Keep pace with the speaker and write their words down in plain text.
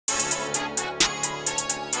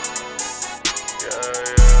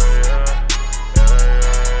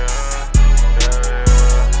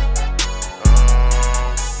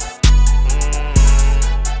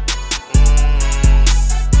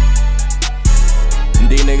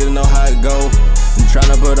it go. I'm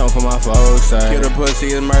tryna put on for my folks. Kill the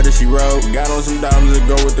pussy and murder, she wrote. Got on some diamonds to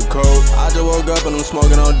go with the coat. I just woke up and I'm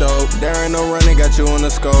smoking on dope. There ain't no running, got you on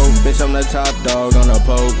the scope. Bitch, I'm the top dog on the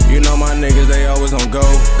poke. You know my niggas, they always on go.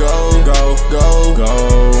 Go, go, go, go.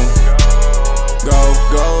 Go,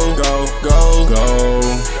 go, go, go, go.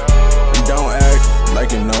 Don't act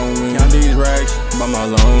like you know me. Count these racks by my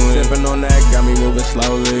lonely. Sippin' on that, got me moving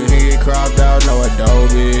slowly. Can get cropped out, no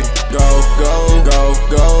Adobe. Go, go, go,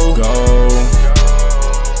 go, go.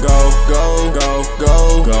 Go, go, go,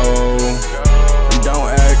 go, go. Don't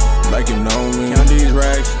act like you know me. Count these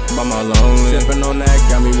racks by my lonely. Sippin' on that,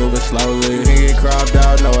 got me moving slowly. Can get cropped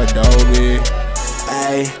out, no Adobe.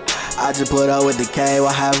 Ayy, I just put up with the K while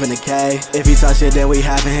having the K. If he talk shit, then we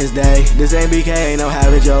having his day. This ain't BK, ain't no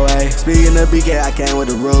have it your way. Speaking of BK, I came with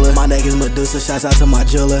the ruler. My neck is Medusa, shouts out to my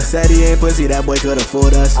jeweler. Said he ain't pussy, that boy could've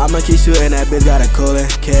fooled us. I'ma keep shooting, that bitch got a cooler.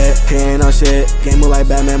 Kid, he ain't no shit. Can't move like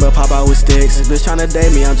Batman, but pop out with sticks. This bitch tryna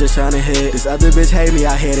date me, I'm just tryna hit. This other bitch hate me,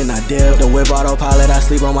 I hit and I dip. The whip autopilot, I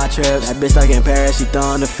sleep on my trips. That bitch stuck in Paris, she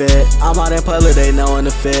throwing the fit. I'm out in public, they knowin'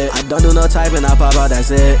 the fit. I don't do no typing, I pop out, that's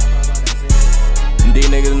it. These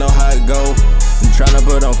niggas know how it go. I'm tryna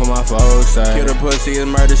put on for my folks. Kill the pussy and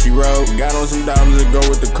murder, she wrote. Got on some diamonds to go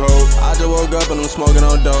with the coat. I just woke up and I'm smoking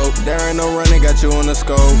on dope. There ain't no running, got you on the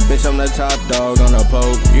scope. Bitch, I'm the top dog on the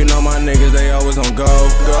poke. You know my niggas, they always on go.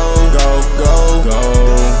 Go, go, go, go.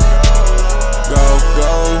 Go,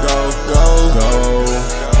 go, go, go, go.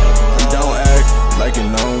 Don't act like you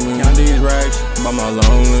know me. Count these racks by my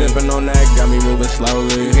lonely. Sippin' on that, got me moving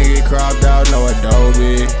slowly. Can get cropped out, no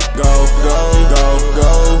Adobe. Go, go, go,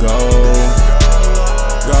 go, go.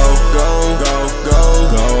 Go, go, go, go,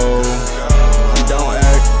 go. Don't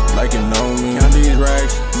act like you know me. Count these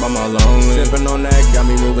racks by my lonely. Sippin' on that, got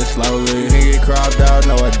me moving slowly. Can get cropped out,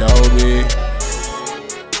 no Adobe.